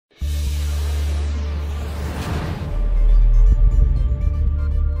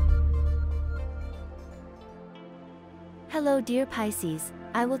Hello dear Pisces,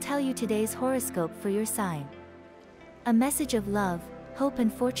 I will tell you today's horoscope for your sign. A message of love, hope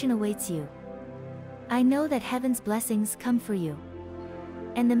and fortune awaits you. I know that heaven's blessings come for you.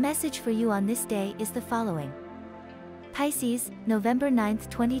 And the message for you on this day is the following. Pisces, November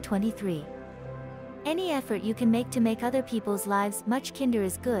 9th, 2023. Any effort you can make other people's lives much kinder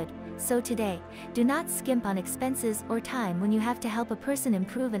is good, so today, do not skimp on expenses or time when you have to help a person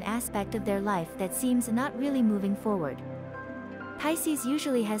improve an aspect of their life that seems not really moving forward. Pisces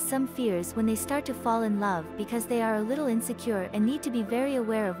usually has some fears when they start to fall in love because they are a little insecure and need to be very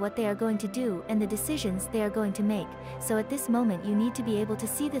aware of what they are going to do and the decisions they are going to make, so at this moment you need to be able to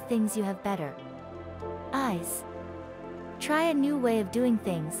see the things you have better eyes. Try a new way of doing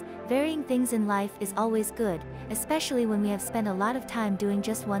things. Varying things in life is always good, especially when we have spent a lot of time doing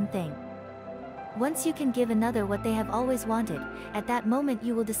just one thing. Once you can give another what they have always wanted, at that moment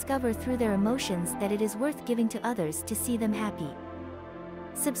you will discover through their emotions that it is worth giving to others to see them happy.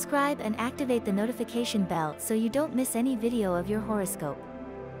 Subscribe and activate the notification bell so you don't miss any video of your horoscope.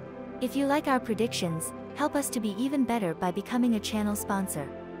 If you like our predictions, help us to be even better by becoming a channel sponsor.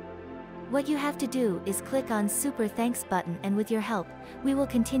 What you have to do is click on Super Thanks button, and with your help, we will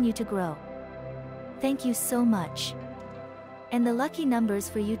continue to grow. Thank you so much. And the lucky numbers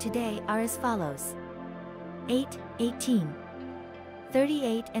for you today are as follows: 8, 18,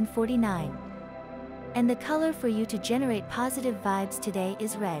 38 and 49. And the color for you to generate positive vibes today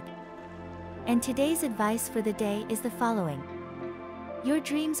is red. And today's advice for the day is the following. Your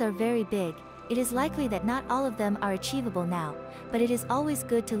dreams are very big. It is likely that not all of them are achievable now, but it is always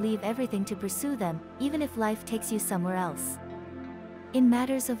good to leave everything to pursue them, even if life takes you somewhere else. In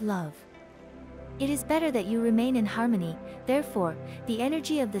matters of love, it is better that you remain in harmony. Therefore, the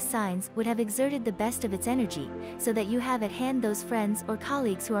energy of the signs would have exerted the best of its energy, so that you have at hand those friends or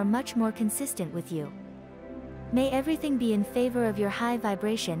colleagues who are much more consistent with you. May everything be in favor of your high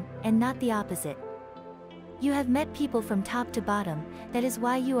vibration, and not the opposite. You have met people from top to bottom, that is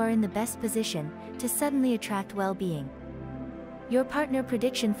why you are in the best position to suddenly attract well-being. Your partner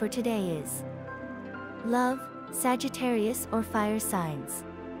prediction for today is: love, Sagittarius or fire signs.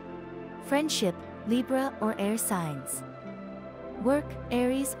 Friendship, Libra or air signs. Work,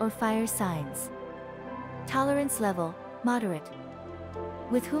 Aries or fire signs. Tolerance level, moderate.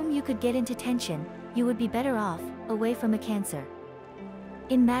 With whom you could get into tension, you would be better off away from a Cancer.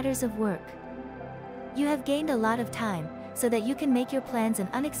 In matters of work, you have gained a lot of time, so that you can make your plans an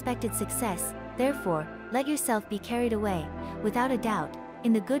unexpected success. Therefore, let yourself be carried away, without a doubt,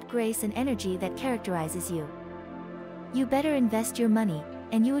 in the good grace and energy that characterizes you. You better invest your money,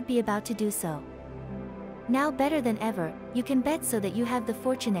 and you would be about to do so. Now better than ever, you can bet so that you have the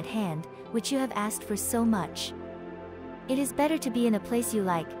fortune at hand, which you have asked for so much. It is better to be in a place you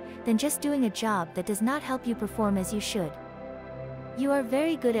like, than just doing a job that does not help you perform as you should. You are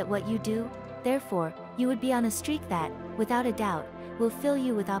very good at what you do, therefore, you would be on a streak that, without a doubt, will fill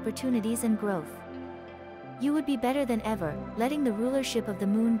you with opportunities and growth. You would be better than ever, letting the rulership of the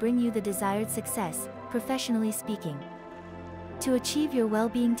moon bring you the desired success, professionally speaking. To achieve your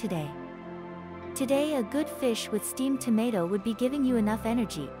well-being today. Today a good fish with steamed tomato would be giving you enough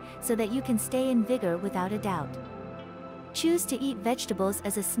energy, so that you can stay in vigor without a doubt. Choose to eat vegetables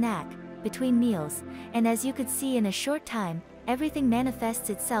as a snack, between meals, and as you could see in a short time, everything manifests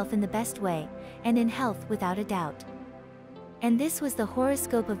itself in the best way, and in health without a doubt. And this was the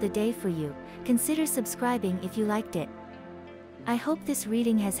horoscope of the day for you. Consider subscribing if you liked it. I hope this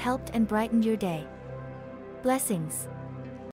reading has helped and brightened your day. Blessings.